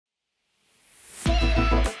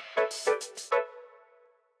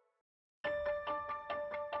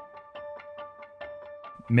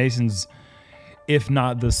Mason's, if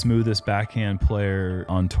not the smoothest backhand player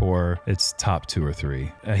on tour, it's top 2 or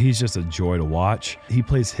 3. He's just a joy to watch. He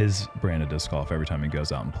plays his brand of disc golf every time he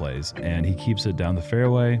goes out and plays, and he keeps it down the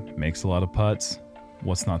fairway, makes a lot of putts.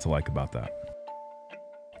 What's not to like about that?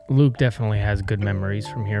 Luke definitely has good memories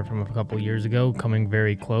from here from a couple years ago, coming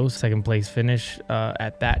very close. Second place finish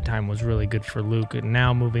at that time was really good for Luke. And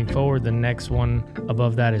now moving forward, the next one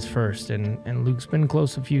above that is first. And Luke's been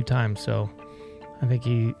close a few times, so I think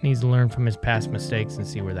he needs to learn from his past mistakes and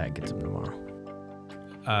see where that gets him tomorrow.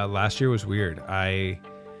 Last year was weird. I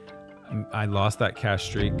lost that cash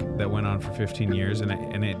streak that went on for 15 years,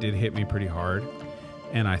 and it did hit me pretty hard.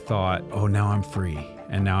 And I thought, oh, now I'm free.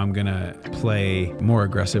 And now I'm gonna play more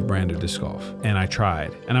aggressive brand of disc golf. And I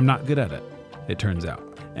tried, and I'm not good at it, it turns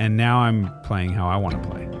out. And now I'm playing how I wanna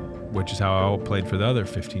play, which is how I played for the other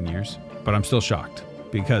 15 years. But I'm still shocked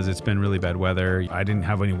because it's been really bad weather. I didn't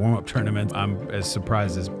have any warm-up tournaments. I'm as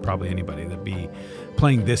surprised as probably anybody to be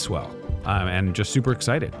playing this well. And just super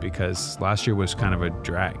excited because last year was kind of a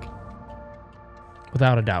drag.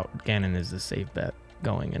 Without a doubt, Gannon is the safe bet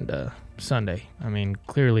going into Sunday. I mean,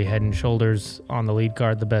 clearly head and shoulders on the lead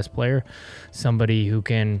card, the best player. Somebody who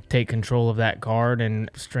can take control of that card and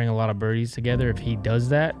string a lot of birdies together. If he does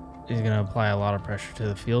that, he's going to apply a lot of pressure to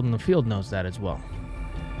the field, and the field knows that as well.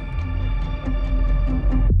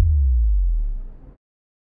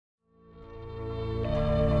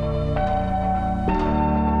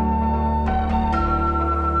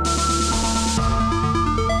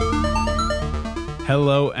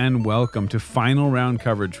 Hello and welcome to final round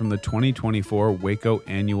coverage from the 2024 Waco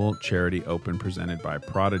Annual Charity Open presented by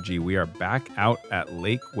Prodigy. We are back out at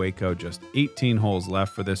Lake Waco, just 18 holes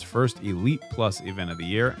left for this first Elite Plus event of the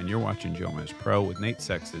year, and you're watching JomezPro with Nate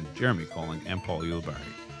Sexton, Jeremy Koling, and Paul Ulibarri.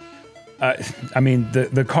 I mean,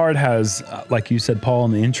 the card has, like you said, Paul,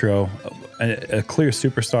 in the intro, a clear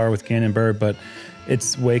superstar with Gannon Buhr, but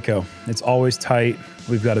it's Waco. It's always tight.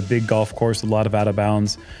 We've got a big golf course, a lot of out of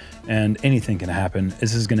bounds, and anything can happen.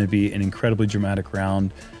 This is going to be an incredibly dramatic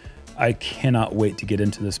round. I cannot wait to get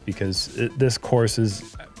into this because this course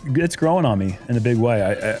it's growing on me in a big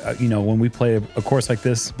way. You know, when we play a course like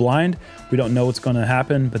this blind, we don't know what's going to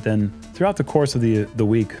happen, but then throughout the course of the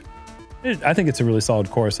week, I think it's a really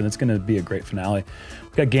solid course, and it's going to be a great finale.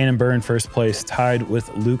 We've got Gannon Buhr in first place, tied with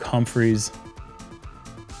Luke Humphries.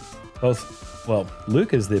 Well,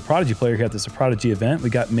 Luke is the Prodigy player here at this Prodigy event.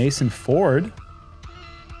 We got Mason Ford,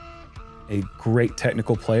 a great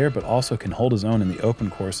technical player, but also can hold his own in the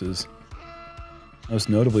open courses. Most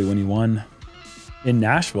notably when he won in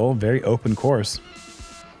Nashville, very open course.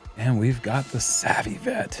 And we've got the savvy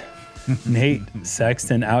vet, Nate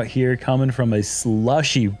Sexton, out here coming from a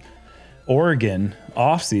slushy Oregon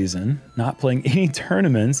offseason, not playing any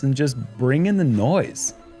tournaments and just bringing the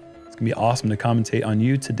noise. It's gonna be awesome to commentate on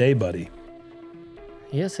you today, buddy.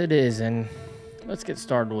 Yes, it is, and let's get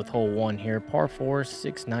started with hole 1 here. Par 4,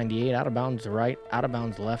 698, out of bounds right, out of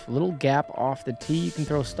bounds left. Little gap off the tee. You can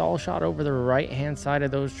throw a stall shot over the right-hand side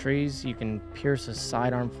of those trees. You can pierce a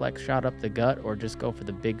sidearm flex shot up the gut or just go for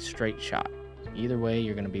the big straight shot. Either way,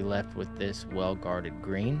 you're going to be left with this well-guarded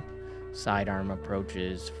green. Sidearm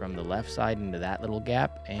approaches from the left side into that little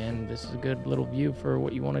gap, and this is a good little view for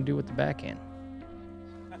what you want to do with the backhand.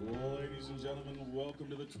 Ladies and gentlemen, welcome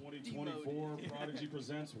to the 2024 Prodigy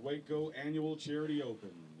Presents Waco Annual Charity Open.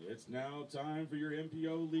 It's now time for your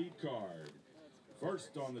MPO lead card.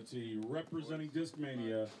 First on the tee, representing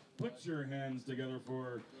Discmania, put your hands together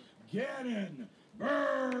for Gannon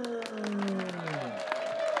Buhr.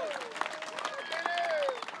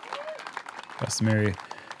 Customary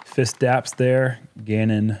fist daps there.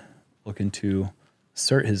 Gannon looking to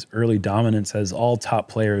assert his early dominance as all top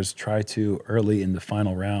players try to early in the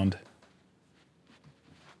final round.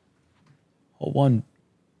 Hole 1,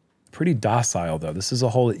 pretty docile though. This is a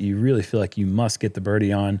hole that you really feel like you must get the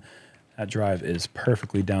birdie on. That drive is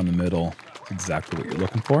perfectly down the middle. It's exactly what you're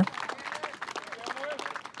looking for.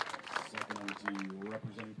 Second on the tee,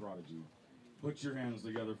 representing Prodigy, put your hands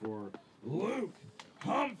together for Luke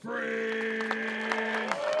Humphries.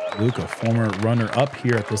 Luke, a former runner-up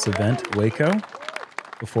here at this event, Waco,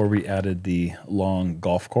 before we added the long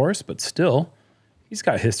golf course, but still, he's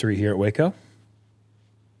got history here at Waco.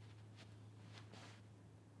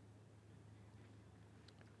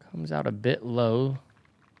 Comes out a bit low,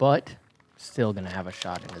 but still going to have a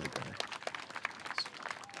shot into the gutter.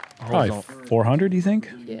 Probably 400, you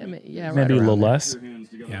think? Yeah, Maybe right a little there. less.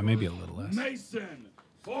 Yeah, maybe a little less. Mason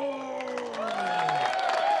Ford.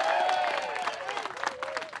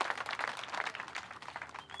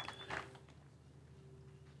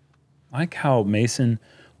 I like how Mason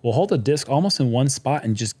will hold the disc almost in one spot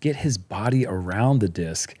and just get his body around the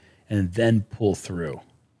disc and then pull through.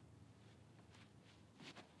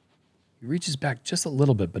 He reaches back just a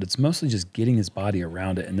little bit, but it's mostly just getting his body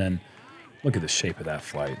around it. And then look at the shape of that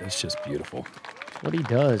flight. It's just beautiful. What he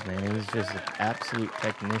does, man, he's just an absolute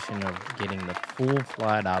technician of getting the full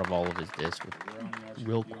flight out of all of his discs with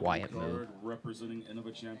real quiet move. Representing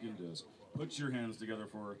Innova Champion Disc. Put your hands together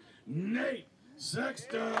for Nate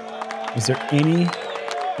Sexton. Was there any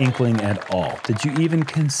inkling at all? Did you even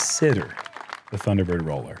consider the Thunderbird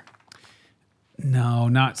roller? No,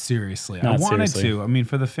 not seriously. Not I wanted seriously. to. I mean,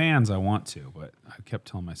 for the fans, I want to, but I kept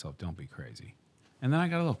telling myself, don't be crazy. And then I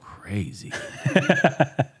got a little crazy.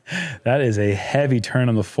 That is a heavy turn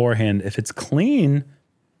on the forehand. If it's clean,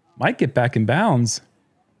 might get back in bounds.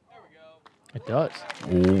 It does.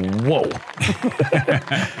 Whoa.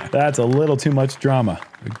 That's a little too much drama.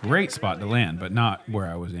 A great spot to land, but not where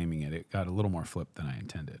I was aiming it. It got a little more flip than I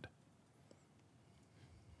intended.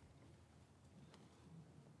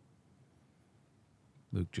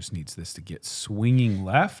 Luke just needs this to get swinging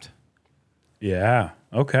left. Yeah.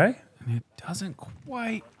 Okay. And it doesn't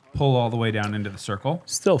quite pull all the way down into the circle.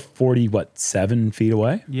 Still 7 feet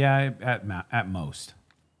away? Yeah, at most.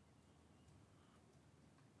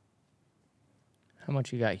 How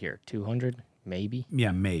much you got here? 200, maybe?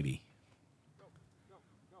 Yeah, maybe.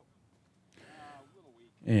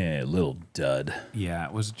 Yeah, little dud. Yeah,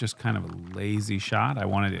 it was just kind of a lazy shot. I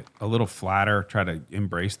wanted it a little flatter, try to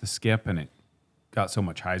embrace the skip, and it got so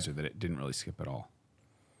much hyzer that it didn't really skip at all.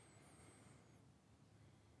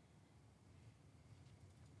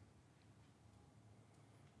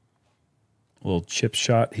 A little chip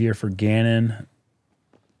shot here for Gannon.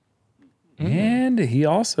 And he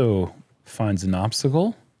also finds an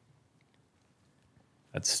obstacle.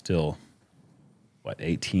 That's still, what,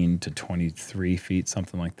 18 to 23 feet,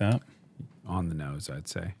 something like that. On the nose, I'd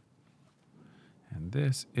say. And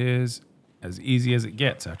this is as easy as it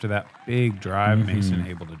gets. After that big drive, Mason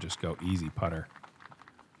able to just go easy putter.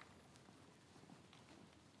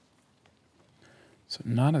 So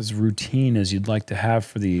not as routine as you'd like to have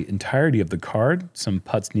for the entirety of the card. Some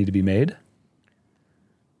putts need to be made.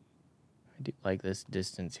 I do like this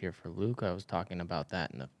distance here for Luke. I was talking about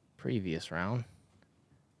that in the previous round.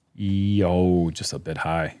 Yo, just a bit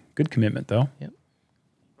high. Good commitment, though. Yep.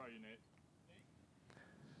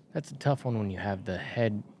 That's a tough one when you have the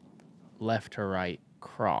head left to right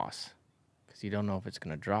cross because you don't know if it's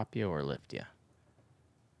going to drop you or lift you.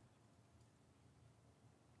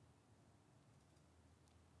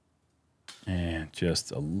 And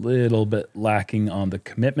just a little bit lacking on the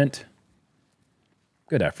commitment.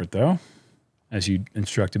 Good effort, though, as you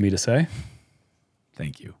instructed me to say.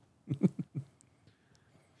 Thank you.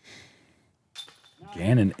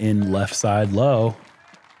 Gannon in left side low.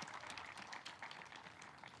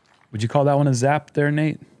 Would you call that one a zap there,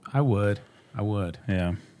 Nate? I would.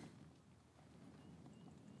 Yeah.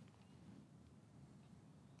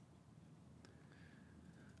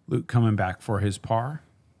 Luke coming back for his par.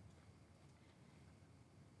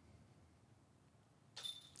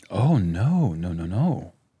 Oh, no, no, no,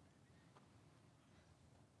 no.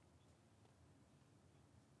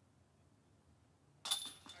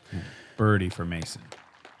 Birdie for Mason.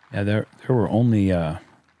 Yeah, there were only, I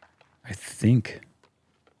think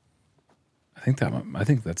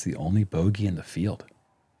that's the only bogey in the field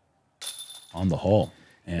on the hole.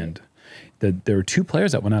 And there were two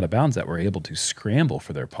players that went out of bounds that were able to scramble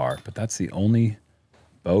for their par, but that's the only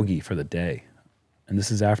bogey for the day. And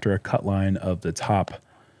this is after a cut line of the top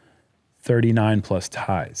 39 plus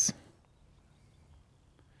ties.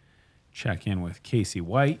 Check in with Casey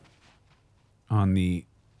White on the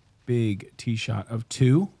big tee shot of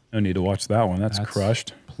 2. No need to watch that one. That's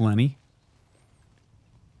crushed. Plenty.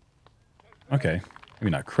 Okay.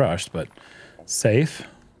 Maybe not crushed, but safe.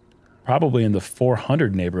 Probably in the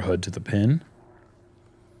 400 neighborhood to the pin.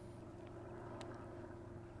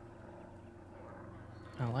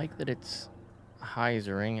 I like that it's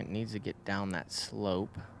hyzering. It needs to get down that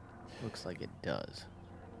slope. Looks like it does.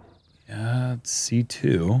 Yeah, it's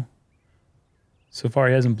C2. So far,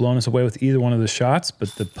 he hasn't blown us away with either one of the shots, but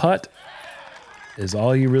the putt is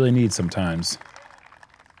all you really need sometimes.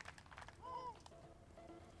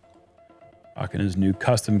 Rocking his new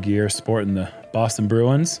custom gear, sporting the Boston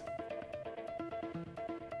Bruins.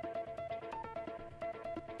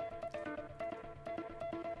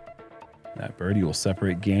 That birdie will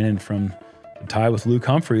separate Gannon from the tie with Luke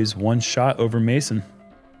Humphries, one shot over Mason.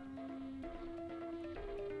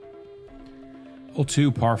 Hole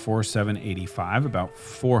 2, par 4, 785, about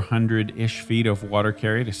 400-ish feet of water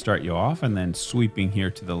carry to start you off, and then sweeping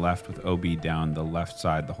here to the left with OB down the left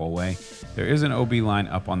side the whole way. There is an OB line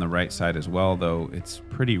up on the right side as well, though it's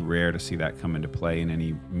pretty rare to see that come into play in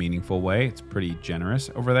any meaningful way. It's pretty generous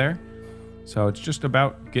over there. So it's just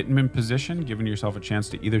about getting in position, giving yourself a chance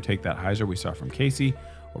to either take that hyzer we saw from Casey,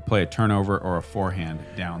 or play a turnover or a forehand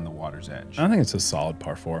down the water's edge. I think it's a solid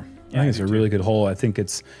par 4. I think it's a really good hole. I think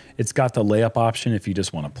it's got the layup option if you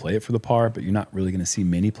just want to play it for the par, but you're not really going to see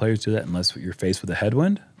many players do that unless you're faced with a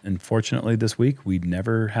headwind. And fortunately this week, we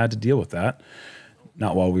never had to deal with that.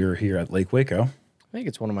 Not while we were here at Lake Waco. I think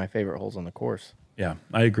it's one of my favorite holes on the course. Yeah,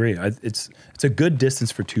 I agree. It's a good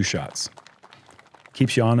distance for 2 shots.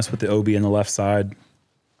 Keeps you honest with the OB on the left side.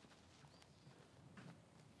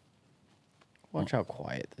 Watch how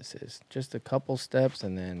quiet this is. Just a couple steps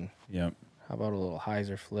and then... Yep. How about a little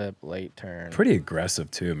hyzer flip, late turn? Pretty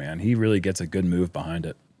aggressive too, man. He really gets a good move behind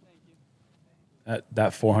it.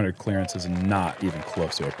 That 400 clearance is not even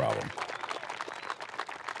close to a problem.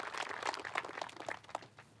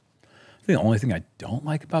 I think the only thing I don't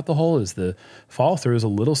like about the hole is the follow through is a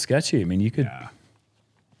little sketchy. I mean, you could,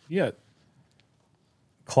 yeah,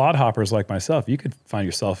 clod hoppers like myself, you could find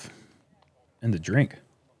yourself in the drink.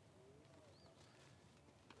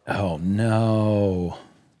 Oh no.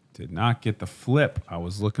 Did not get the flip I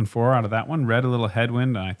was looking for out of that one. Read a little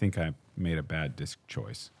headwind, and I think I made a bad disc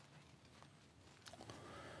choice.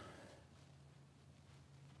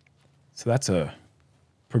 So that's a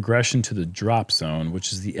progression to the drop zone,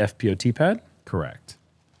 which is the FPO tee pad? Correct.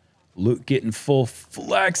 Luke getting full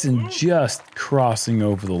flex and just crossing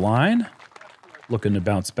over the line. Looking to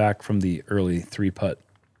bounce back from the early 3-putt.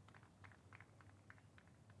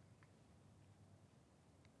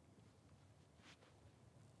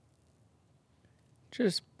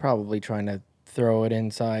 Just probably trying to throw it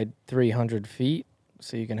inside 300 feet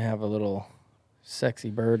so you can have a little sexy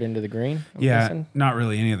bird into the green. I'm guessing. Not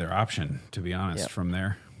really any other option, to be honest, from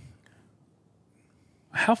there.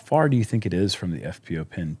 How far do you think it is from the FPO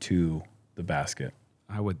pin to the basket?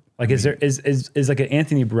 I would like. Is like an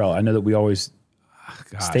Anthony Burrell? I know that we always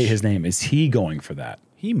state his name. Is he going for that?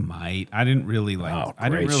 He might. I didn't really like. Oh, I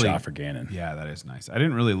didn't really shot for Gannon. Yeah, that is nice. I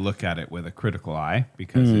didn't really look at it with a critical eye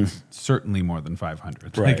because it's certainly more than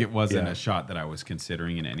 500. Right. Like it wasn't a shot that I was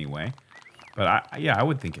considering in any way. But I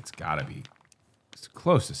would think it's got to be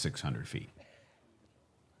close to 600 feet.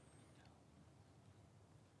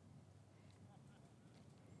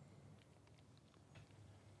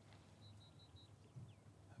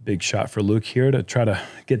 Big shot for Luke here to try to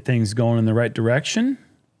get things going in the right direction.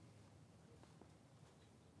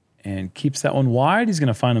 And keeps that one wide. He's going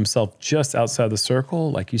to find himself just outside the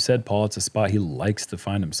circle. Like you said, Paul, it's a spot he likes to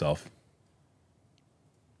find himself.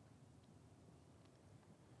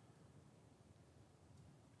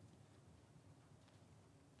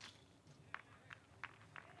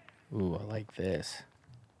 Ooh, I like this.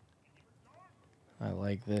 I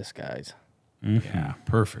like this, guys. Yeah,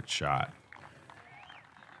 perfect shot.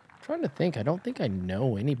 I'm trying to think. I don't think I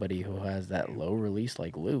know anybody who has that low release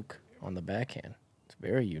like Luke on the backhand. It's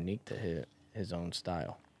very unique to his own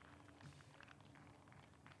style.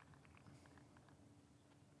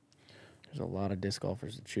 There's a lot of disc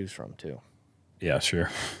golfers to choose from, too. Yeah, sure.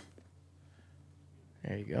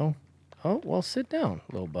 There you go. Oh, well, sit down,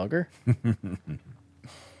 little bugger. Get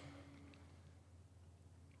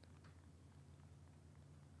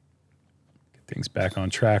things back on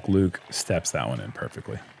track. Luke steps that one in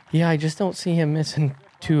perfectly. Yeah, I just don't see him missing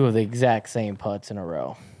 2 of the exact same putts in a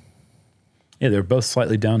row. Yeah, they're both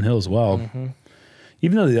slightly downhill as well.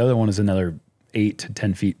 Even though the other one is another 8 to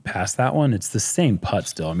 10 feet past that one, it's the same putt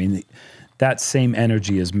still. I mean, that same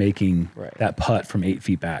energy is making that putt from 8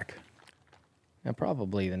 feet back. And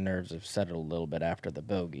probably the nerves have settled a little bit after the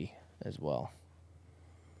bogey as well.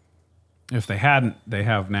 If they hadn't, they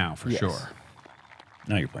have now for sure.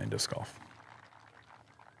 Now you're playing disc golf.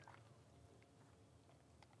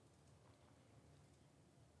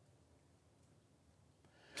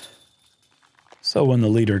 So when the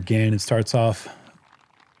leader Gannon starts off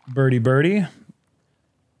birdie,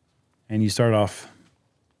 and you start off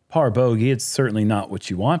par bogey, it's certainly not what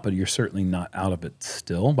you want, but you're certainly not out of it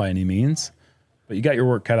still by any means. But you got your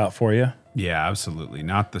work cut out for you. Yeah, absolutely.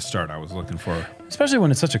 Not the start I was looking for. Especially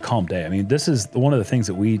when it's such a calm day. I mean, this is one of the things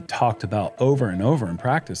that we talked about over and over in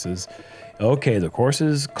practice is, okay, the course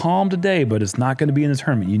is calm today, but it's not going to be in the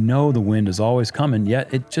tournament. You know the wind is always coming,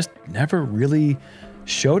 yet it just never really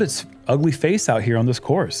showed its ugly face out here on this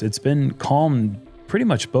course. It's been calm pretty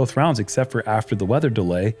much both rounds except for after the weather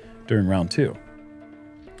delay during round 2.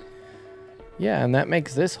 Yeah, and that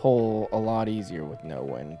makes this hole a lot easier with no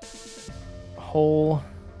wind. hole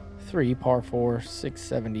 3, par 4,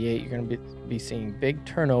 678, you're going to be seeing big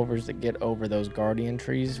turnovers that get over those guardian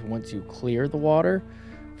trees once you clear the water.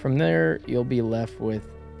 From there, you'll be left with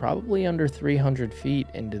probably under 300 feet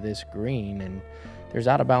into this green, and there's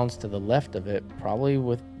out of bounds to the left of it, probably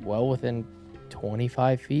well within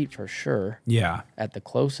 25 feet for sure. Yeah. At the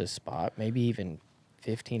closest spot, maybe even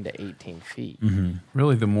 15 to 18 feet.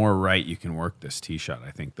 Really, the more right you can work this tee shot, I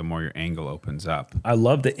think, the more your angle opens up. I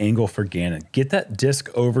love the angle for Gannon. Get that disc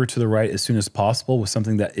over to the right as soon as possible with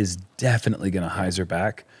something that is definitely going to hyzer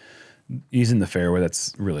back. Using the fairway,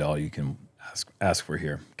 that's really all you can ask for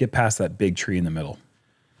here. Get past that big tree in the middle.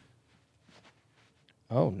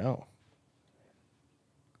 Oh, no.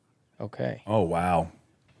 Okay. Oh, wow.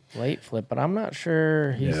 Late flip, but I'm not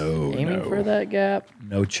sure he's No, aiming for that gap.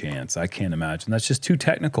 No chance. I can't imagine. That's just too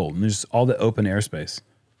technical. And there's all the open airspace.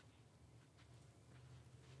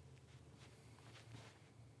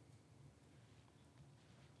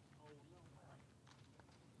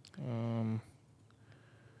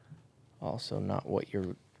 Also not what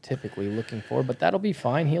you're typically looking for, but that'll be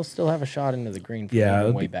fine. He'll still have a shot into the green from Yeah,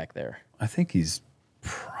 way back there. I think he's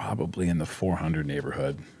probably in the 400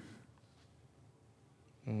 neighborhood.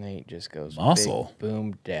 Nate just goes Muscle. big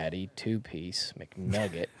boom daddy 2-piece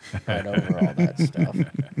McNugget right over all that stuff.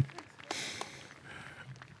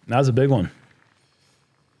 That was a big one.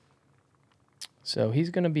 So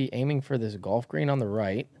he's going to be aiming for this golf green on the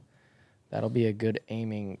right. That'll be a good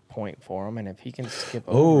aiming point for him. And if he can skip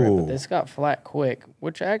over it, but this got flat quick,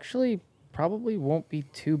 which actually probably won't be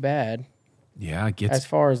too bad. Yeah, as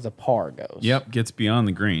far as the par goes. Yep, gets beyond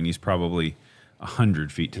the green. He's probably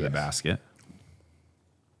 100 feet to the basket.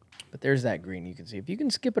 But there's that green you can see. If you can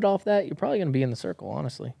skip it off that, you're probably going to be in the circle,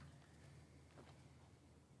 honestly.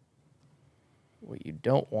 What you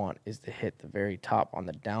don't want is to hit the very top on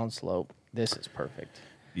the downslope. This is perfect.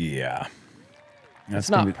 Yeah. It's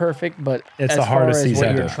not perfect, but it's as the hardest far as he's what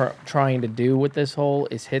had you're trying to do with this hole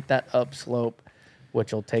is hit that upslope,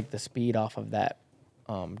 which will take the speed off of that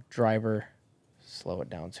driver, slow it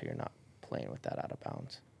down so you're not playing with that out of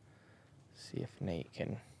bounds. See if Nate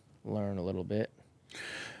can learn a little bit.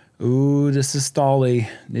 Ooh, this is stally.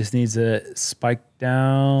 This needs a spike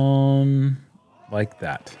down like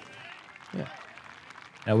that. Yeah.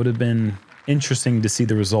 That would have been interesting to see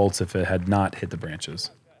the results if it had not hit the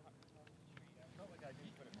branches.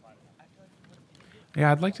 Yeah,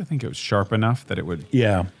 I'd like to think it was sharp enough that it would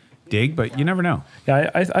dig, but you never know. Yeah,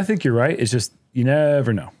 I think you're right. It's just you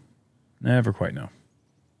never know. Never quite know.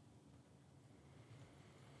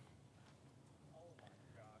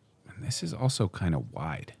 And this is also kind of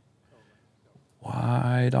wide.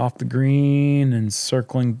 Wide off the green and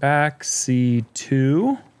circling back,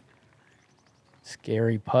 C2.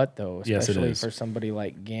 Scary putt, though, Yes, it especially is. for somebody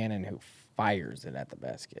like Gannon who fires it at the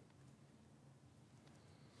basket.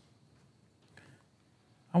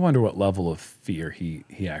 I wonder what level of fear he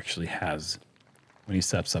actually has when he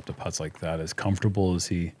steps up to putts like that. As comfortable as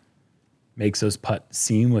he makes those putts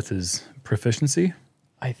seem with his proficiency.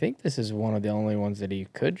 I think this is one of the only ones that he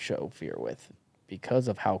could show fear with because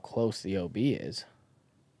of how close the OB is.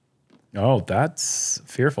 Oh, that's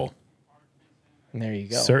fearful. And there you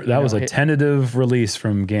go. Sir, that was a tentative release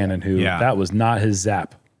from Gannon, who that was not his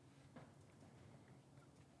zap.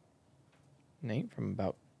 Nate from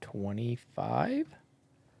about 25.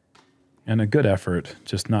 And a good effort,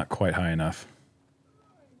 just not quite high enough.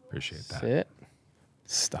 Appreciate that. Sit.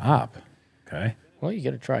 Stop. Okay. Well, you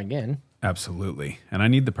got to try again. Absolutely. And I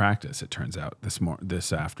need the practice, it turns out,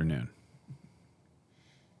 this afternoon.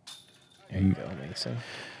 There you go, Mason.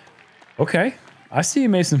 Okay. I see you,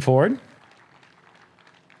 Mason Ford.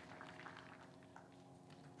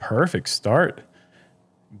 Perfect start.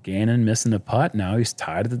 Gannon missing the putt. Now he's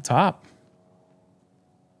tied at the top.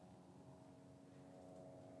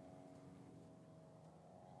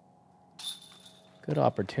 Good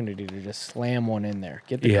opportunity to just slam one in there.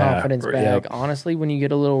 Get the confidence back. Yep. Honestly, when you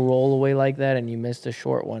get a little roll away like that and you missed a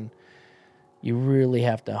short one, you really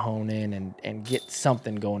have to hone in and get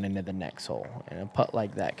something going into the next hole. And a putt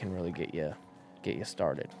like that can really get you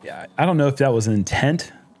started. Yeah, I don't know if that was an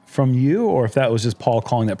intent from you or if that was just Paul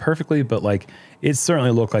calling that perfectly, but like it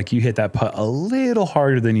certainly looked like you hit that putt a little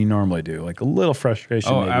harder than you normally do, like a little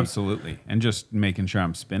frustration. Oh, maybe. Absolutely. And just making sure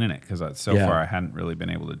I'm spinning it because so far I hadn't really been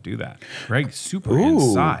able to do that. Greg, super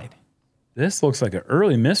inside. This looks like an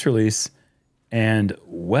early misrelease and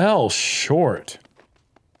well short.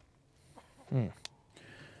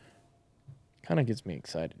 Kind of gets me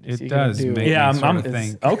excited. It does.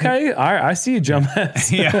 Okay. I see you,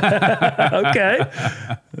 Jomez. Okay.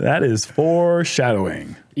 That is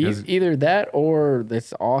foreshadowing. Either that or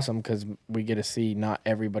it's awesome because we get to see not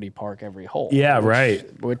everybody park every hole. Yeah,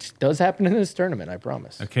 right. Which does happen in this tournament, I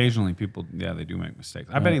promise. Occasionally, people, they do make mistakes.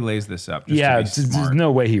 I bet he lays this up. Just Yeah, to be smart. there's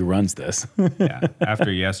no way he runs this. Yeah.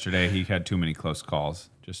 After yesterday, he had too many close calls.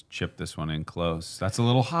 Just chip this one in close. That's a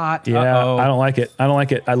little hot. Yeah, I don't like it. I don't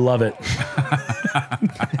like it. I love it.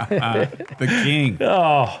 The king.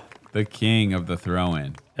 Oh, The king of the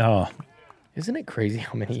throw-in. oh, Isn't it crazy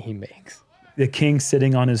how many he makes? the king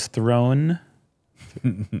sitting on his throne.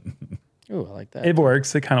 Ooh, I like that. It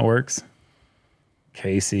works. It kind of works.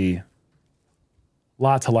 Casey.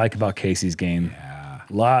 Lot to like about Casey's game. Yeah.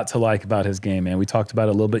 Lot to like about his game, man. We talked about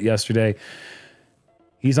it a little bit yesterday.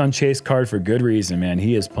 He's on chase card for good reason, man.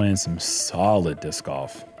 He is playing some solid disc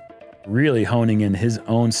golf. Really honing in his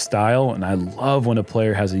own style, and I love when a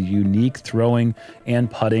player has a unique throwing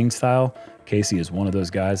and putting style. Casey is one of those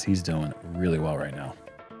guys. He's doing really well right now.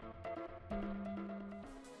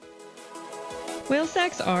 Whale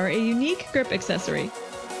sacks are a unique grip accessory,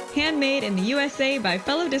 handmade in the USA by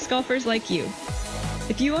fellow disc golfers like you.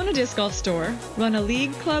 If you own a disc golf store, run a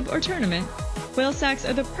league, club, or tournament, whale sacks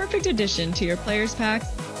are the perfect addition to your players' packs,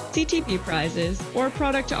 CTP prizes, or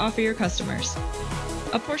product to offer your customers.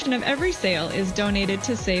 A portion of every sale is donated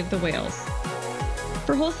to Save the Whales.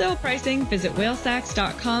 For wholesale pricing, visit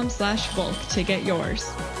whalesacks.com/bulk to get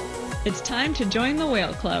yours. It's time to join the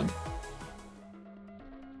Whale Club.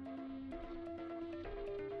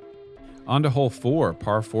 On to hole 4,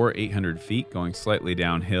 par 4, 800 feet, going slightly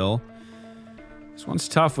downhill. This one's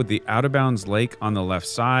tough with the out-of-bounds lake on the left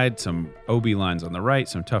side, some OB lines on the right,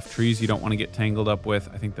 some tough trees you don't want to get tangled up with.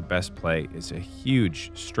 I think the best play is a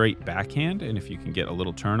huge straight backhand, and if you can get a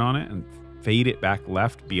little turn on it and fade it back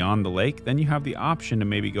left beyond the lake, then you have the option to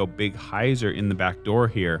maybe go big hyzer in the back door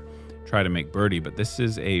here, try to make birdie. But this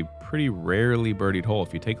is a pretty rarely birdied hole.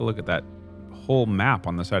 If you take a look at that whole map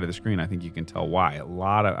on the side of the screen, I think you can tell why. A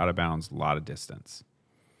lot of out-of-bounds, a lot of distance.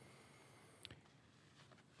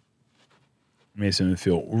 Mason would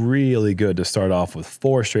feel really good to start off with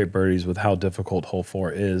 4 straight birdies with how difficult hole 4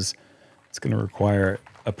 is. It's going to require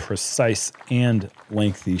a precise and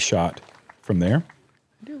lengthy shot from there.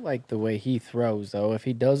 I do like the way he throws, though. If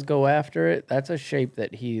he does go after it, that's a shape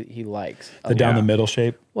that he likes. The down the middle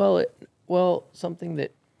shape. Well, something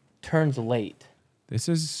that turns late. This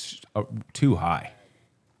is too high.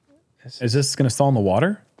 Is this going to stall in the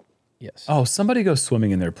water? Yes. Oh, somebody go swimming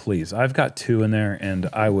in there, please. I've got 2 in there, and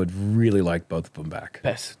I would really like both of them back.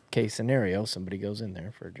 Best case scenario, somebody goes in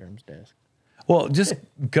there for Jerm's desk. Well, just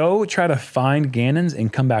go try to find Gannon's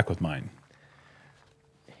and come back with mine.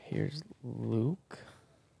 Here's Luke.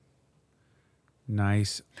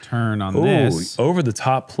 Nice turn on Ooh, this. over the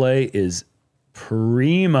top play is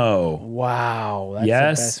primo. Wow, that's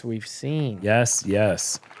Yes. the best we've seen. Yes,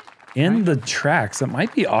 yes. In the tracks, it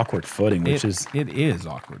might be awkward footing, which It is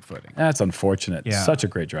awkward footing. that's unfortunate. Yeah. Such a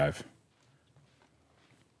great drive.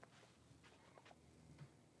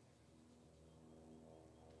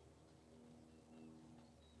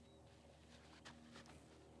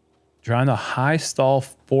 Trying the high stall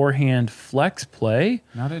forehand flex play.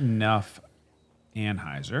 Not enough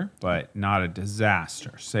Anheuser, but not a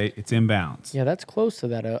disaster. Say it's inbounds. Yeah, that's close to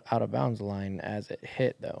that out of bounds line as it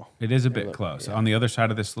hit, though. It is a bit close. On the other side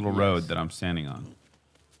of this little road that I'm standing on.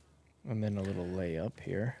 And then a little layup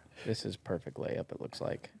here. This is perfect layup, it looks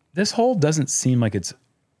like. This hole doesn't seem like it's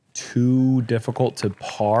too difficult to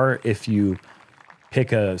par if you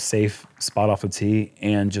pick a safe spot off the tee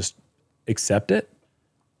and just accept it.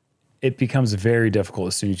 It becomes very difficult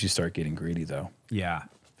as soon as you start getting greedy, though. Yeah.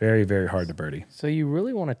 Very, very hard to birdie. So you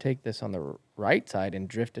really want to take this on the right side and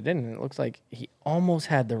drift it in, and it looks like he almost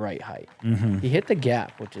had the right height. He hit the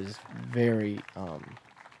gap, which is very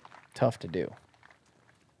tough to do.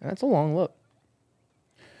 And that's a long look.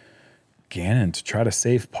 Gannon, to try to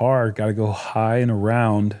save par, got to go high and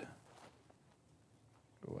around.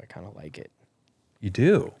 Ooh, I kind of like it. You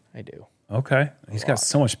do? I do. Okay. He's got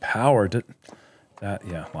so much power.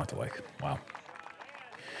 Yeah, a lot to like. Wow.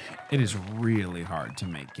 It is really hard to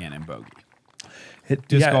make Gannon bogey. Disc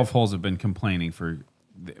Disc golf holes have been complaining for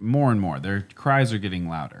more and more. Their cries are getting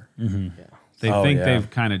louder. Yeah. They think they've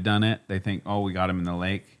kind of done it. They think, oh, we got him in the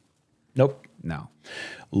lake. Nope. No.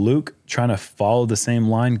 Luke trying to follow the same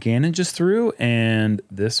line Gannon just threw, and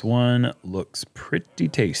this one looks pretty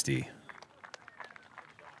tasty.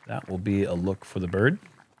 That will be a look for the bird.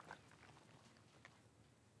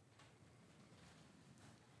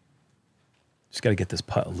 Just got to get this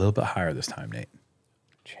putt a little bit higher this time, Nate.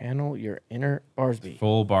 Channel your inner Barsby.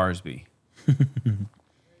 Full Barsby.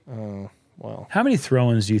 Well, How many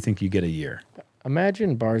throw-ins do you think you get a year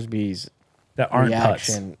imagine Barsby's that aren't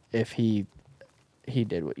reaction putts? if he He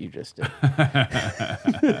did what you just did.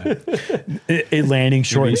 It landing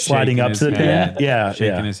short and sliding up to the pin. Yeah.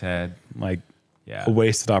 Shaking his head. Like Yeah. a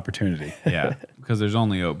wasted opportunity. Yeah. Because there's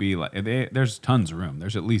only OB. There's tons of room.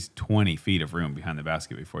 There's at least 20 feet of room behind the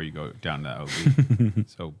basket before you go down to OB.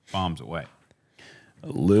 So bombs away.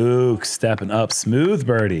 Luke stepping up. Smooth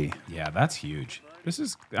birdie. Yeah, that's huge. This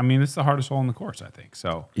is the hardest hole in the course, I think.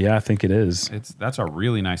 So Yeah, I think it is. that's a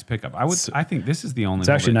really nice pickup. I think this is the only It's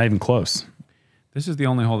actually not even close. This is the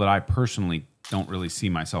only hole that I personally don't really see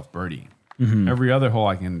myself birdieing. Every other hole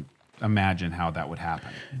I can imagine how that would happen.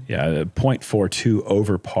 Yeah, 0.42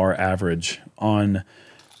 over par average on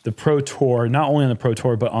the Pro Tour, not only on the Pro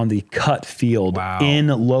Tour, but on the cut field in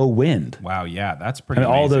low wind. Wow, yeah, that's pretty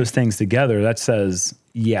all amazing. those things together, that says,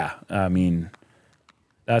 yeah, I mean,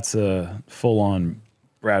 that's a full-on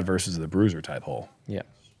Brad versus the Bruiser type hole. Yeah.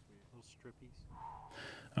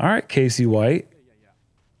 All right, Casey White.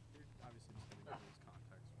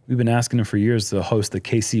 We've been asking him for years to host the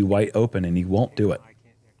KC White Open, and he won't do it.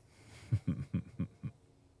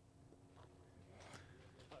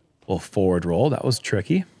 Little forward roll. That was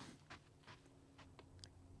tricky.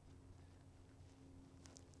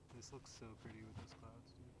 This looks so pretty with those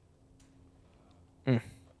clouds, dude.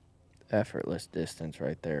 Effortless distance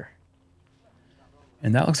right there.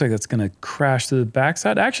 And that looks like that's going to crash to the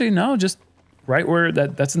backside. Actually, no, just right where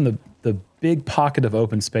that's in the big pocket of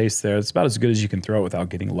open space there. It's about as good as you can throw it without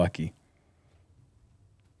getting lucky.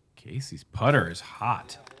 Casey's putter is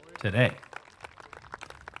hot today.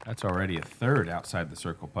 That's already a third outside the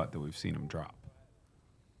circle putt that we've seen him drop.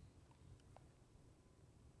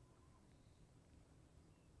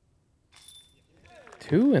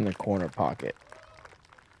 Two in the corner pocket.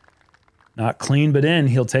 Not clean, but in.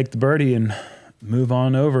 He'll take the birdie and move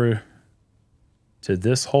on over to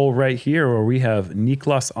this hole right here where we have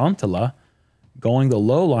Niklas Antala going the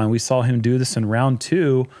low line. We saw him do this in round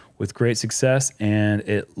 2 with great success, and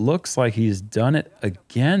it looks like he's done it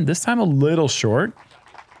again. This time a little short.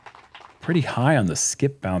 Pretty high on the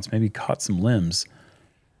skip bounce, maybe caught some limbs.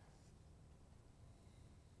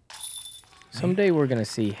 Someday we're going to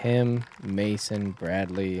see him, Mason,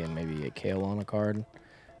 Bradley, and maybe a Kale on a card.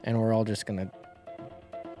 And we're all just going to...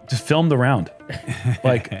 Just film the round.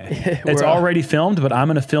 Like, it's already filmed, but I'm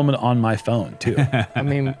going to film it on my phone, too. I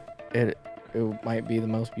mean, it might be the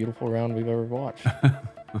most beautiful round we've ever watched. How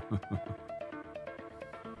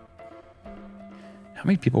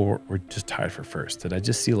many people were just tied for first? Did I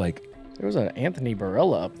just see, like... There was an Anthony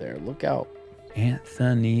Barella up there. Look out.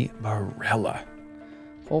 Anthony Barella.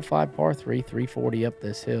 Hole 5, par 3, 340 up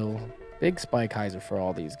this hill. Big spike hyzer for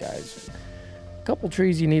all these guys. A couple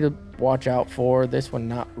trees you need to watch out for. This one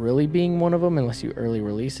not really being one of them unless you early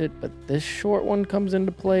release it. But this short one comes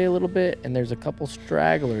into play a little bit. And there's a couple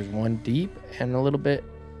stragglers. One deep and a little bit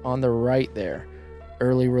on the right there.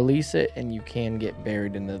 Early release it and you can get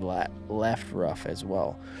buried in the left rough as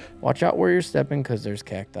well. Watch out where you're stepping because there's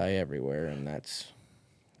cacti everywhere. And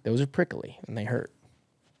those are prickly and they hurt.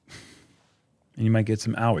 And you might get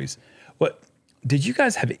some owies. What did you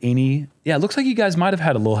guys have any? Yeah, it looks like you guys might have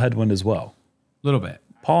had a little headwind as well. A little bit.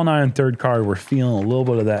 Paul and I on third card were feeling a little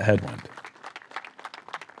bit of that headwind.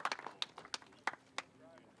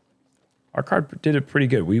 Our card did it pretty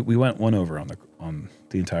good. We went 1 over on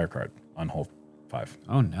the entire card on hole 5.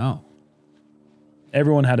 Oh no.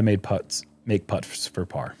 Everyone had to make putts for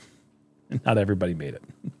par. Not everybody made it.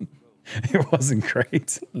 It wasn't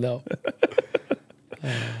great. No.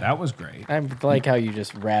 That was great. I like how you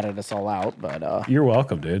just ratted us all out, but You're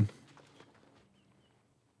welcome, dude.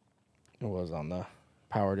 it was on the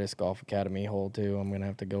Power Disc Golf Academy hole too. I'm gonna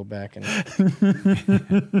have to go back and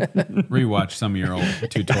Rewatch some of your old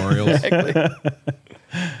tutorials.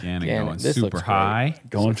 Gannon going this super looks high.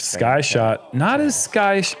 Going for sky shot. Not as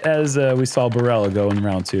sky as we saw Barella go in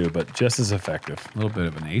round 2, but just as effective. A little bit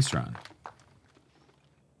of an ace run.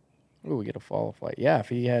 ooh, we get a follow flight. Yeah, if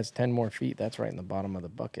he has 10 more feet, that's right in the bottom of the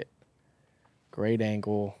bucket. Great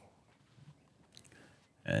angle.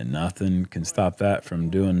 And nothing can stop that from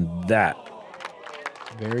doing that.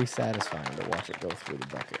 Very satisfying to watch it go through the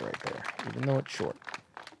bucket right there, even though it's short.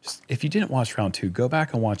 Just, if you didn't watch round 2, go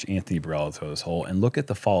back and watch Anthony Barella throw this hole and look at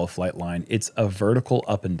the follow flight line. It's a vertical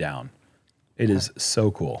up and down. It is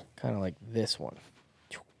so cool. Kind of like this one.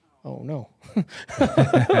 Oh, no.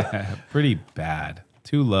 Pretty bad.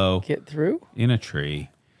 Too low. Get through? In a tree.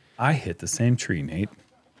 I hit the same tree, Nate.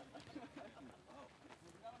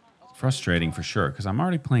 Frustrating for sure, because I'm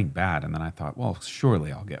already playing bad, and then I thought, well,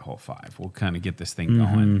 surely I'll get hole 5. We'll kind of get this thing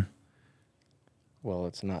going. Well,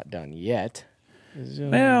 it's not done yet.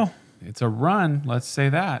 Well, It's a run, let's say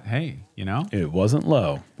that. Hey, you know, it wasn't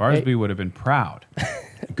low. Barsby would have been proud.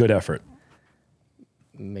 Good effort.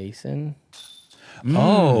 Mason.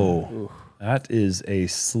 Oh, that is a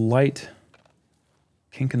slight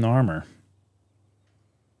kink in the armor.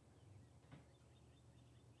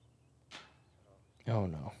 Oh,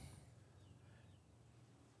 no.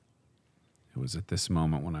 It was at this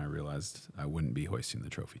moment when I realized I wouldn't be hoisting the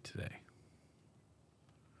trophy today.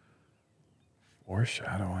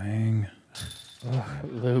 Foreshadowing.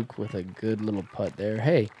 Luke with a good little putt there.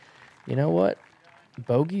 Hey, you know what?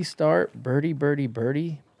 Bogey start, birdie, birdie,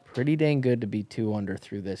 birdie. Pretty dang good to be 2 under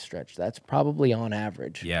through this stretch. That's probably on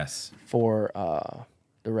average. Yes. For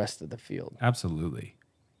the rest of the field. Absolutely.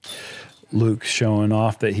 Luke showing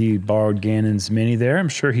off that he borrowed Gannon's Mini there. I'm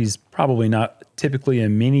sure he's probably not typically a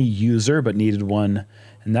Mini user, but needed one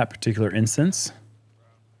in that particular instance.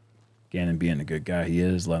 Gannon being a good guy he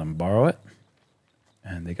is, let him borrow it.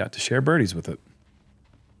 And they got to share birdies with it.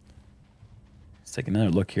 Let's take another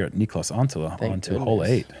look here at Niklas onto hole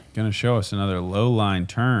 8. Going to show us another low line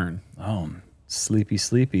turn. Oh, sleepy,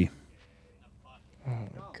 sleepy. Oh,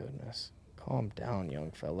 my goodness. Calm down,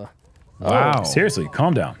 young fella. Wow. Oh, seriously,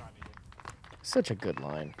 calm down. Such a good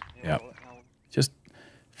line. Yeah. Just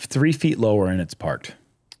 3 feet lower and it's parked.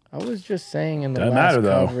 I was just saying in the Doesn't last matter,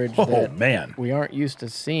 though. coverage Oh, that man. we aren't used to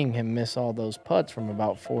seeing him miss all those putts from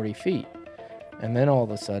about 40 feet. And then all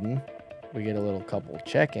of a sudden, we get a little couple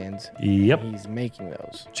check-ins. Yep. He's making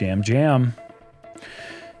those. Jam, jam.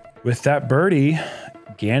 With that birdie,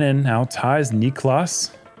 Gannon now ties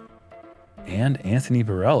Niklas and Anthony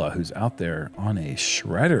Barella, who's out there on a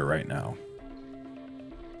shredder right now.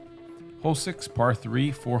 Hole 6, par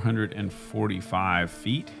 3, 445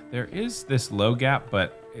 feet. There is this low gap,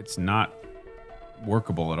 but it's not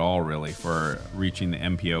workable at all, really, for reaching the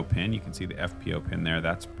MPO pin. You can see the FPO pin there.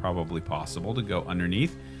 That's probably possible to go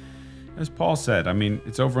underneath. As Paul said, I mean,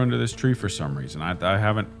 it's over under this tree for some reason. I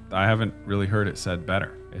haven't really heard it said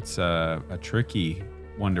better. It's a tricky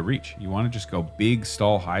one to reach. You want to just go big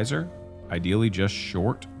stall hyzer, ideally just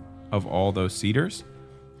short of all those cedars,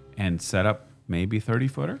 and set up maybe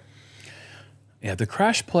 30-footer. Yeah, the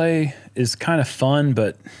crash play is kind of fun,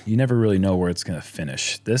 but you never really know where it's going to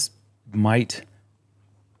finish. This might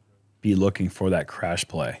be looking for that crash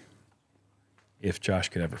play if Josh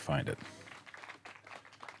could ever find it.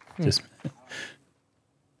 Just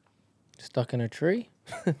Stuck in a tree?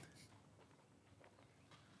 You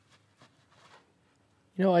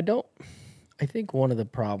know, I think one of the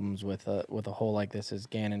problems with a hole like this is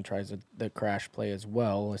Gannon tries the crash play as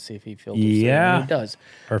well. Let's see if he filters it. Yeah. And he does.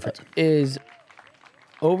 perfect. Is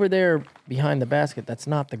over there behind the basket, that's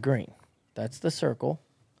not the green. That's the circle.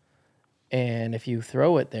 And if you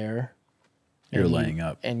throw it there, You're and laying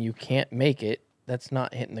up. and you can't make it, that's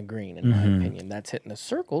not hitting the green, in my opinion. That's hitting the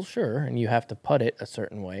circle, sure, and you have to putt it a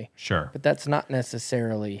certain way. Sure. But that's not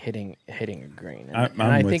necessarily hitting a green. And, I'm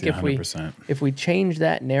I with think you if 100%. if we change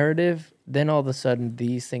that narrative, then all of a sudden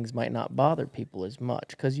these things might not bother people as much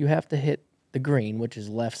because you have to hit the green, which is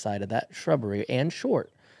left side of that shrubbery, and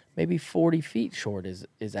short. Maybe 40 feet short is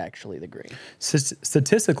actually the green.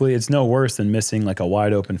 Statistically, it's no worse than missing like a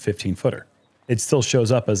wide open 15-footer. It still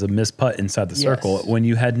shows up as a missed putt inside the circle when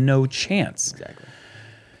you had no chance. Exactly.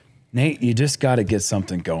 Nate, you just got to get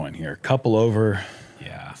something going here. Couple over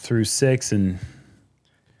through 6 and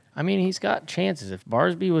I mean, he's got chances. If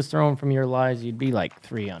Barsby was thrown from your lies, you'd be like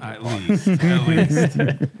 3 under. At least.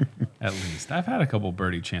 At least. I've had a couple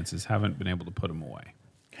birdie chances, haven't been able to put them away.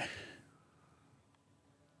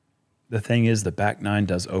 the thing is the back nine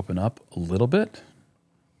does open up a little bit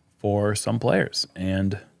for some players.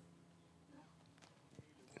 And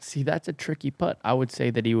see, that's a tricky putt. I would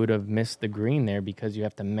say that he would have missed the green there because you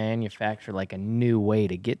have to manufacture like a new way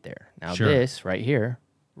to get there. Now this right here,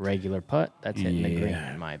 regular putt, that's hitting the green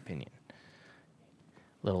in my opinion.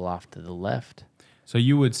 A little off to the left. So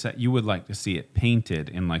you would like to see it painted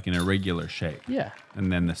in like an irregular shape. Yeah. And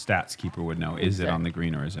then the stats keeper would know, is it on the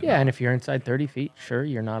green or is it Yeah, not? and if you're inside 30 feet, sure,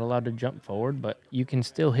 you're not allowed to jump forward, but you can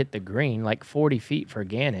still hit the green. Like 40 feet for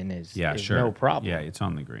Gannon is no problem. Yeah, it's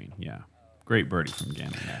on the green. Yeah. Great birdie from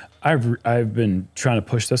Gannon. Yeah. I've been trying to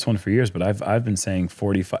push this one for years, but I've been saying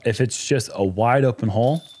 45. If it's just a wide open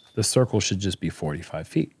hole, the circle should just be 45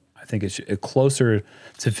 feet. I think it's closer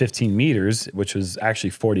to 15 meters, which was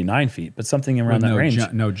actually 49 feet, but something around that range.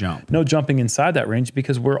 No jump. No jumping inside that range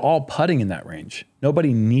because we're all putting in that range.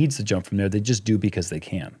 Nobody needs to jump from there. They just do because they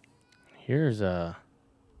can. Here's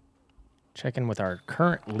checking with our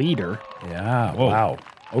current leader. Yeah. Whoa. Wow.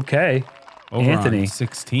 Okay. Over Anthony. on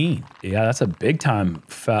 16. Yeah, that's a big time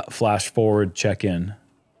flash forward check in.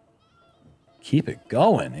 Keep it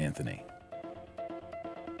going, Anthony.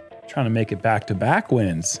 Trying to make it back-to-back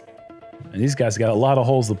wins. And these guys got a lot of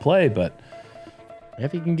holes to play, but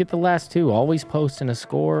If you can get the last two, always posting a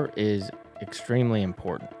score is extremely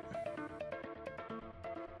important.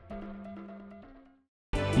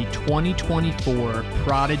 The 2024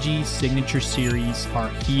 Prodigy Signature Series are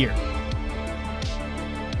here.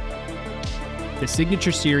 The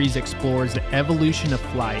Signature Series explores the evolution of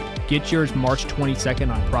flight. Get yours March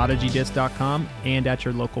 22nd on ProdigyDisc.com and at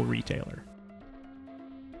your local retailer.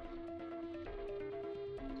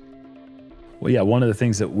 Well, yeah, one of the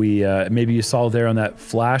things that we maybe you saw there on that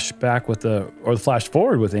flashback with the flash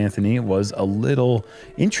forward with Anthony was a little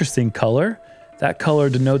interesting color. That color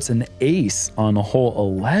denotes an ace on hole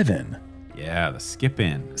 11. Yeah, the skip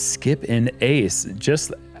in. Skip in ace.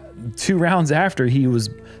 Just 2 rounds after he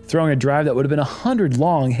was throwing a drive that would have been 100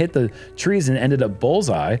 long, hit the trees and ended up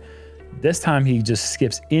bullseye. This time he just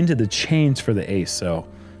skips into the chains for the ace. So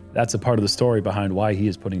that's a part of the story behind why he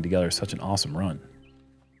is putting together such an awesome run.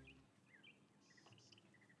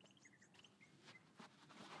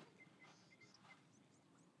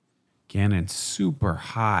 Gannon super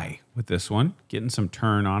high with this one, getting some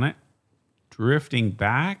turn on it, drifting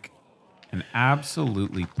back, and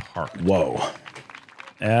absolutely parked. Whoa.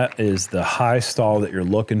 That is the high stall that you're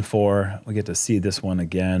looking for. We get to see this one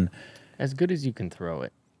again. As good as you can throw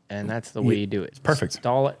it, and that's the way you do it. It's perfect.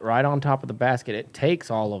 Stall it right on top of the basket. It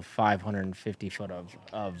takes all of 550 foot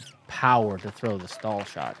of power to throw the stall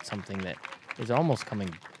shot, something that is almost coming,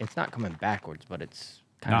 it's not coming backwards, but it's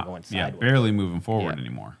kind of going sideways. Yeah, barely moving forward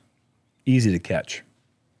anymore. Easy to catch.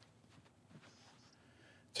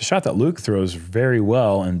 It's a shot that Luke throws very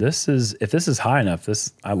well, and this is, if this is high enough,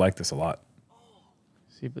 I like this a lot.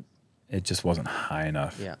 See, but it just wasn't high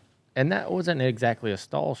enough. Yeah, and that wasn't exactly a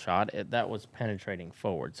stall shot. That was penetrating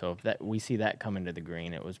forward. So if we see that come into the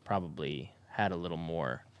green, it was probably had a little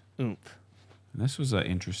more oomph. And this was an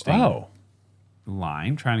interesting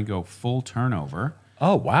line, trying to go full turnover.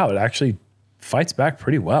 Oh, wow. It actually fights back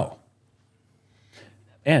pretty well.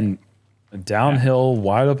 And a downhill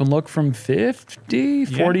wide open look from 50,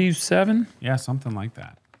 47. Yeah, something like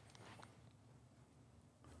that.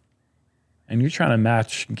 And you're trying to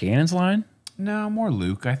match Gannon's line? No, more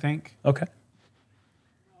Luke, I think. Okay.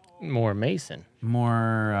 More Mason.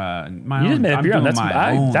 More my you own. Just made up your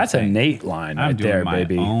own. That's thing. a Nate line I'm right doing there, my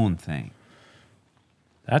baby. own thing.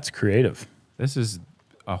 That's creative. This is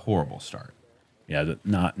a horrible start. Yeah,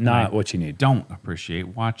 not what you need. Don't appreciate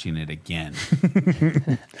watching it again.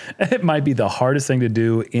 It might be the hardest thing to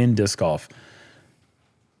do in disc golf.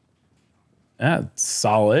 That's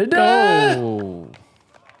solid. Oh.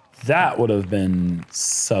 That would have been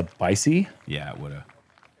spicy. Yeah, it would have.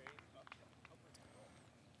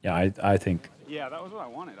 Yeah, I think. Yeah, that was what I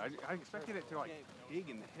wanted. I expected it to like dig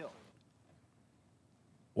in the hill.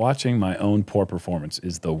 Watching my own poor performance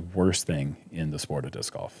is the worst thing in the sport of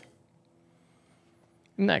disc golf.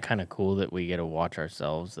 Isn't that kind of cool that we get to watch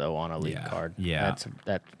ourselves though on a lead card? Yeah,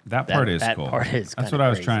 that part is that cool. Part is That's what I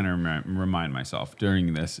was trying to remind myself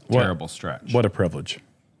during this terrible stretch. What a privilege.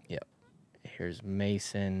 Yep. Here's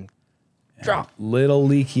Mason. Drop. Little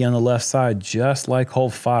leaky on the left side, just like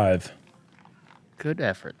hole 5. Good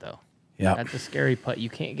effort though. Yeah. That's a scary putt. You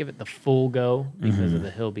can't give it the full go because of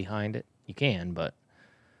the hill behind it. You can, but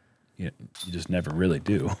you just never really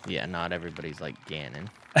do. Yeah, not everybody's like Gannon.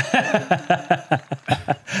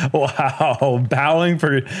 Wow, bowing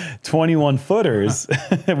for 21 footers.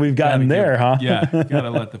 We've gotten there, huh? Yeah, you gotta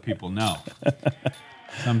let the people know.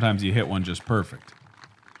 Sometimes you hit one just perfect.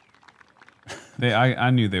 I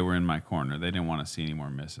knew they were in my corner. They didn't want to see any more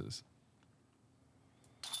misses.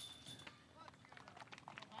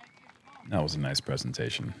 That was a nice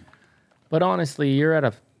presentation. But honestly, you're at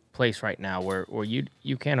a place right now where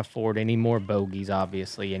you can't afford any more bogeys,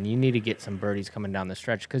 obviously, and you need to get some birdies coming down the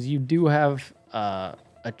stretch because you do have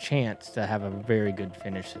a chance to have a very good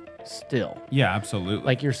finish still. Yeah, absolutely.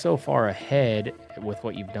 Like you're so far ahead with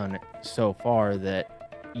what you've done so far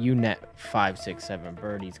that you net 5, 6, 7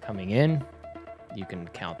 birdies coming in. You can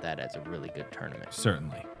count that as a really good tournament.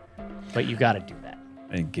 Certainly. But you got to do that.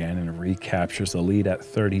 And Gannon recaptures the lead at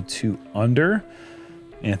 32 under.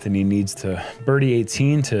 Anthony needs to birdie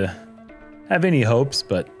 18 to have any hopes,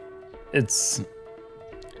 but it's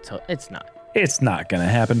not. It's not going to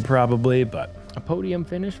happen probably, but a podium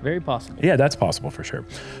finish, very possible. Yeah, that's possible for sure.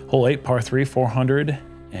 Hole 8, par 3, 400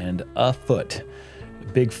 and a foot.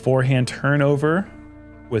 Big forehand turnover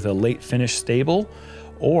with a late finish stable,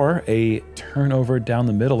 or a turnover down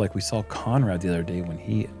the middle like we saw Conrad the other day when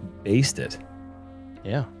he based it.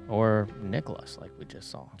 Yeah, or Nicholas like we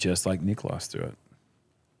just saw. Just like Nicholas threw it.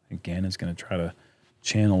 And Gannon's going to try to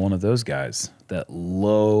channel one of those guys. That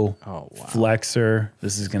low flexor.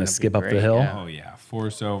 This is going to skip up the hill. Yeah. Oh, yeah.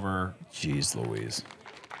 Force over. Jeez Louise.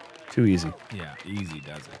 Too easy. Yeah, easy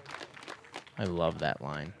does it. I love that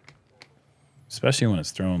line. Especially when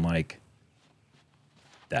it's thrown like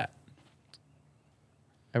that.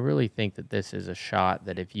 I really think that this is a shot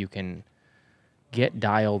that if you can get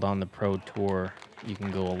dialed on the Pro Tour, you can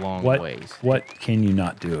go a long ways. What can you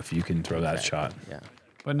not do if you can throw that shot? Yeah.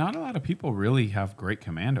 But not a lot of people really have great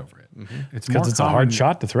command over it. It's Because it's a hard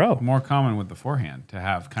shot to throw. More common with the forehand to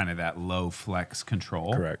have kind of that low flex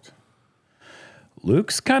control. Correct.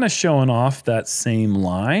 Luke's kind of showing off that same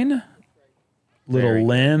line. Little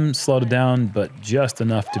limb, slowed it down, but just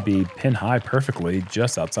enough to be pin high perfectly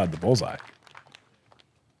just outside the bullseye.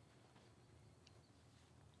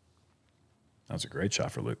 That was a great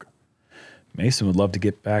shot for Luke. Mason would love to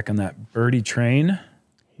get back on that birdie train.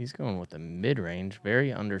 He's going with the mid-range,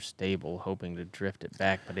 very understable, hoping to drift it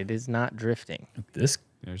back, but it is not drifting. This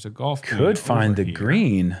There's a golf could find the here,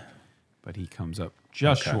 green. but he comes up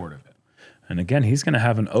just short of it. And again, he's going to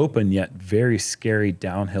have an open yet very scary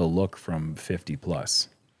downhill look from 50 plus.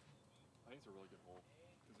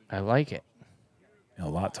 I like it. A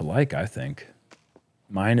lot to like, I think.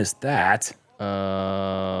 Minus that.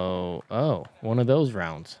 Oh, one of those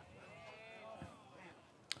rounds.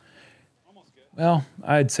 Well,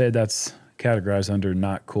 I'd say that's categorized under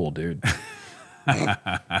not cool, dude.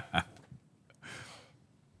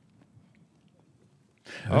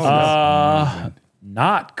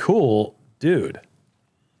 Not cool, dude.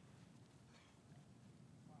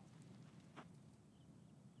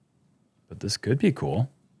 But this could be cool.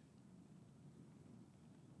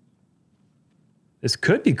 This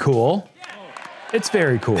could be cool. It's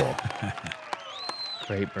very cool.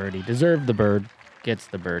 Great birdie. Deserved the bird. Gets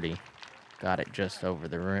the birdie. Got it just over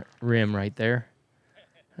the rim right there.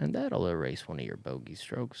 And that'll erase one of your bogey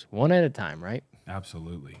strokes. One at a time, right?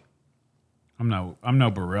 Absolutely. I'm no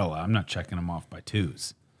Barilla. I'm not checking them off by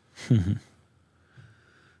twos.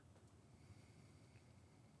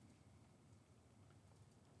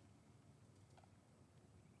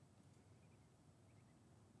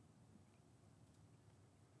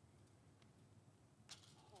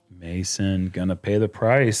 Mason gonna pay the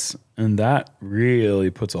price, and that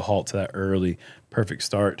really puts a halt to that early perfect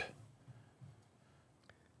start.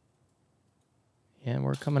 Yeah, and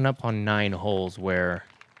we're coming up on 9 holes where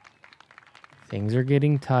things are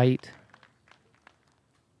getting tight,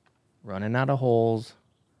 running out of holes.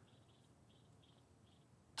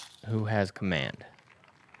 Who has command?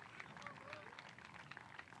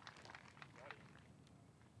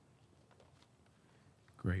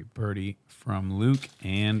 Great birdie from Luke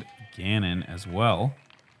and Gannon as well.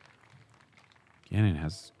 Gannon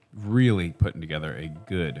has really putting together a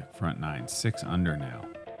good front nine. 6 under now.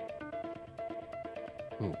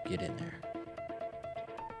 Ooh, get in there.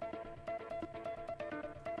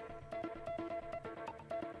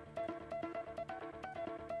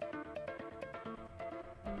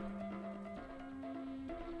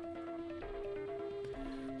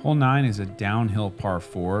 Hole 9 is a downhill par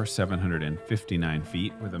 4, 759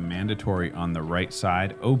 feet, with a mandatory on the right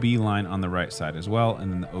side, OB line on the right side as well,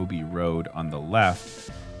 and then the OB road on the left.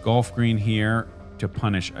 Golf green here to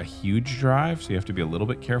punish a huge drive, so you have to be a little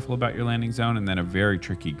bit careful about your landing zone, and then a very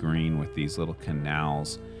tricky green with these little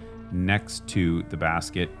canals next to the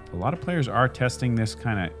basket. A lot of players are testing this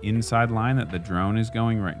kind of inside line that the drone is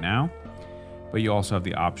going right now. But you also have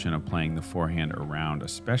the option of playing the forehand around,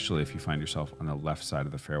 especially if you find yourself on the left side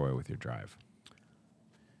of the fairway with your drive.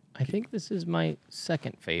 I think this is my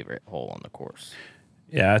second favorite hole on the course.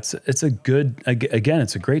 Yeah, it's a good, again,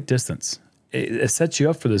 it's a great distance. It sets you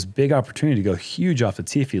up for this big opportunity to go huge off the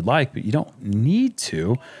tee if you'd like, but you don't need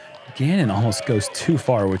to. Gannon almost goes too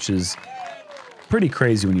far, which is pretty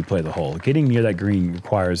crazy when you play the hole. Getting near that green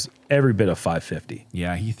requires every bit of 550.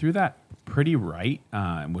 Yeah, he threw that pretty right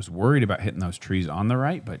and was worried about hitting those trees on the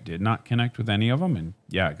right, but did not connect with any of them. And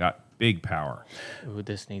yeah, got big power. Ooh,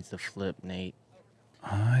 this needs to flip, Nate.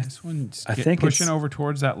 This one's I think pushing over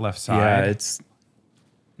towards that left side. Yeah, it's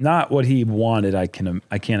not what he wanted, I can't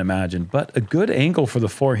imagine, but a good angle for the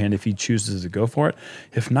forehand if he chooses to go for it.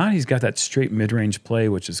 If not, he's got that straight mid-range play,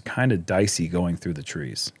 which is kind of dicey going through the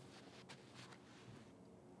trees.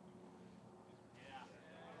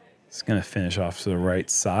 It's going to finish off to the right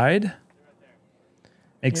side.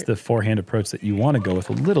 Makes the forehand approach that you want to go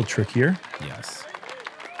with a little trickier. Yes.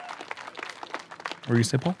 What were you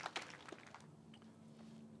say, Paul?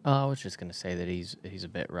 I was just going to say that he's a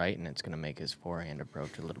bit right, and it's going to make his forehand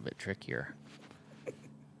approach a little bit trickier.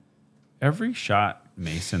 Every shot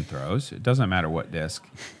Mason throws, it doesn't matter what disc,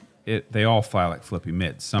 they all fly like flippy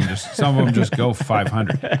mids. Some of them just go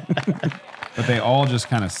 500. But they all just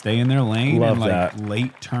kind of stay in their lane. Love and like that.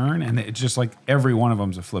 late turn, and it's just like every one of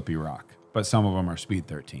them's a flippy rock. But some of them are speed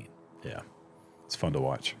 13. Yeah, it's fun to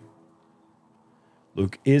watch.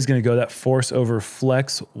 Luke is going to go that force over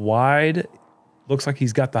flex wide. Looks like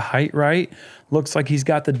he's got the height right. Looks like he's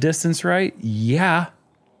got the distance right. Yeah.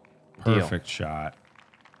 Perfect shot.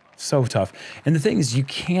 So tough. And the thing is, you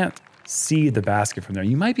can't see the basket from there.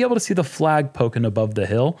 You might be able to see the flag poking above the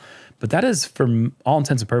hill, but that is, for all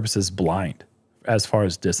intents and purposes, blind as far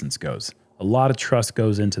as distance goes. A lot of trust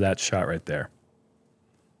goes into that shot right there.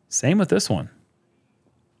 Same with this one.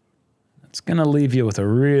 It's going to leave you with a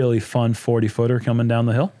really fun 40-footer coming down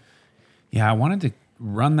the hill. Yeah, I wanted to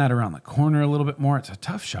run that around the corner a little bit more. It's a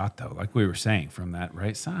tough shot, though. Like we were saying, from that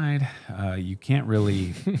right side, you can't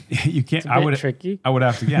really, you can't. It's a bit tricky. I would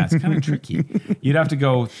have to. Yeah, it's kind of tricky. You'd have to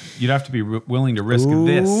go. You'd have to be willing to risk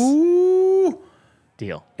this.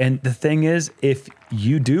 Deal. And the thing is, if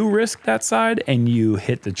you do risk that side and you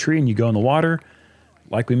hit the tree and you go in the water,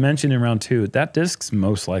 like we mentioned in round 2, that disc's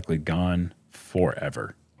most likely gone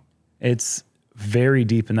forever. It's very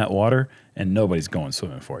deep in that water, and nobody's going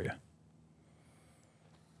swimming for you.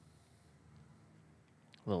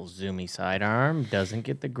 Little zoomy sidearm. Doesn't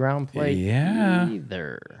get the ground plate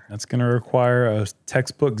either. That's going to require a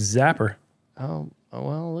textbook zapper. Oh,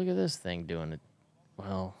 well, look at this thing doing it.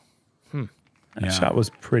 Well, That shot was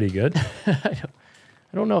pretty good. I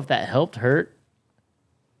don't know if that helped hurt.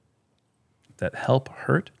 That help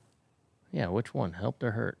hurt? Yeah, which one? Helped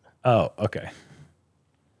or hurt? Oh, okay.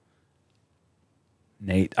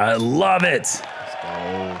 Nate, I love it. Let's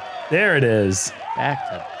go. There it is. Back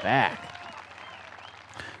to back.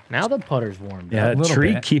 Now the putter's warmed Yeah, up. that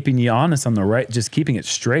tree keeping you honest on the right, just keeping it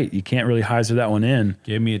straight. You can't really hyzer that one in.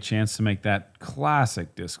 Gave me a chance to make that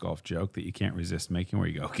classic disc golf joke that you can't resist making, where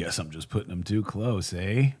you go, guess I'm just putting them too close,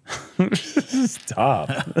 eh? Stop.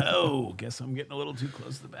 Oh, guess I'm getting a little too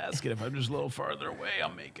close to the basket. If I'm just a little farther away,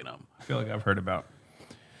 I'm making them. I feel like I've heard about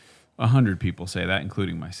 100 people say that,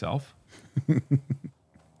 including myself.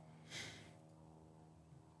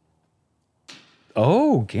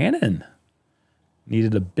 Oh, Gannon.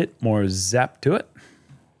 Needed a bit more zap to it.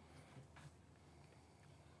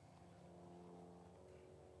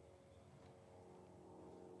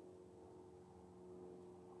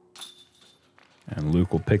 And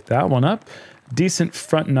Luke will pick that one up. Decent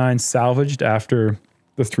front 9 salvaged after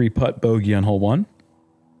the 3-putt bogey on hole 1.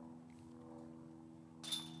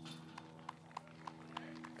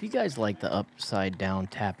 Do you guys like the upside down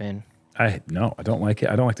tap in? No, I don't like it.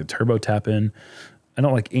 I don't like the turbo tap in. I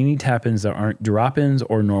don't like any tap ins that aren't drop ins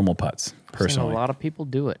or normal putts, personally. I've seen a lot of people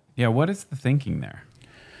do it. Yeah, what is the thinking there?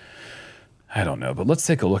 I don't know, but let's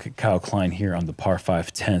take a look at Kyle Klein here on the par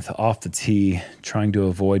 5 10th off the tee, trying to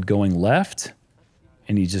avoid going left.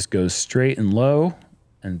 And he just goes straight and low,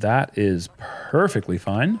 and that is perfectly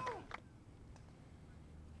fine.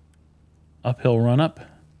 Uphill run up.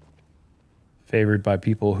 Favored by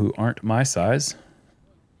people who aren't my size.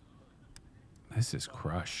 This is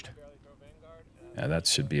crushed. Yeah, that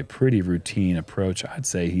should be a pretty routine approach. I'd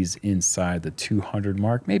say he's inside the 200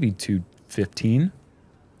 mark, maybe 215.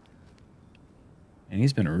 And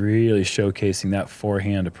he's been really showcasing that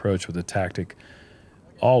forehand approach with the tactic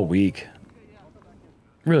all week.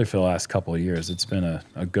 Really, for the last couple of years, it's been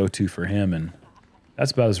a go-to for him, and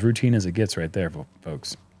that's about as routine as it gets right there,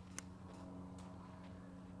 folks.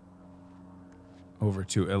 Over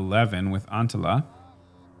to 11 with Antala.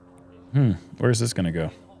 Where's this going to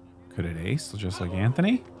go? Could it ace just like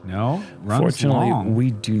Anthony? No. Runs Fortunately, long.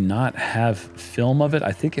 we do not have film of it.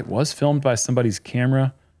 I think it was filmed by somebody's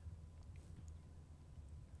camera,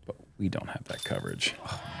 but we don't have that coverage.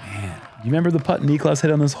 Oh, man. You remember the putt Niklas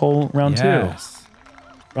hit on this hole round 2?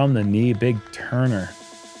 From the knee, big turner.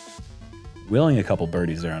 Willing a couple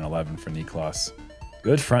birdies there on 11 for Niklas.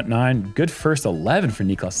 Good front 9. Good first 11 for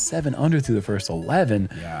Niklas. 7 under through the first 11.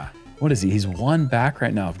 Yeah. What is he? He's 1 back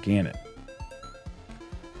right now of Gannon.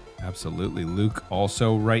 Absolutely. Luke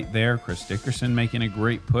also right there. Chris Dickerson making a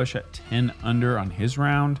great push at 10 under on his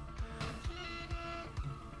round.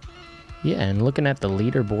 Yeah, and looking at the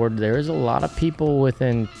leaderboard, there is a lot of people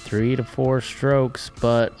within 3 to 4 strokes,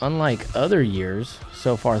 but unlike other years,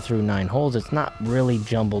 so far through 9 holes, it's not really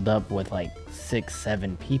jumbled up with like 6,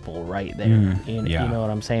 7 people right there. You know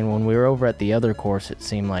what I'm saying? When we were over at the other course, it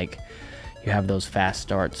seemed like you have those fast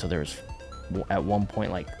starts, so there's at one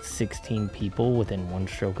point like 16 people within 1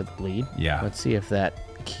 stroke of the lead. Yeah. Let's see if that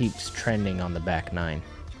keeps trending on the back 9.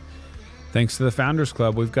 Thanks to the Founders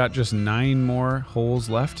Club, we've got just 9 more holes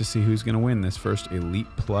left to see who's going to win this first Elite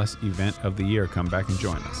Plus event of the year. Come back and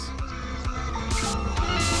join us.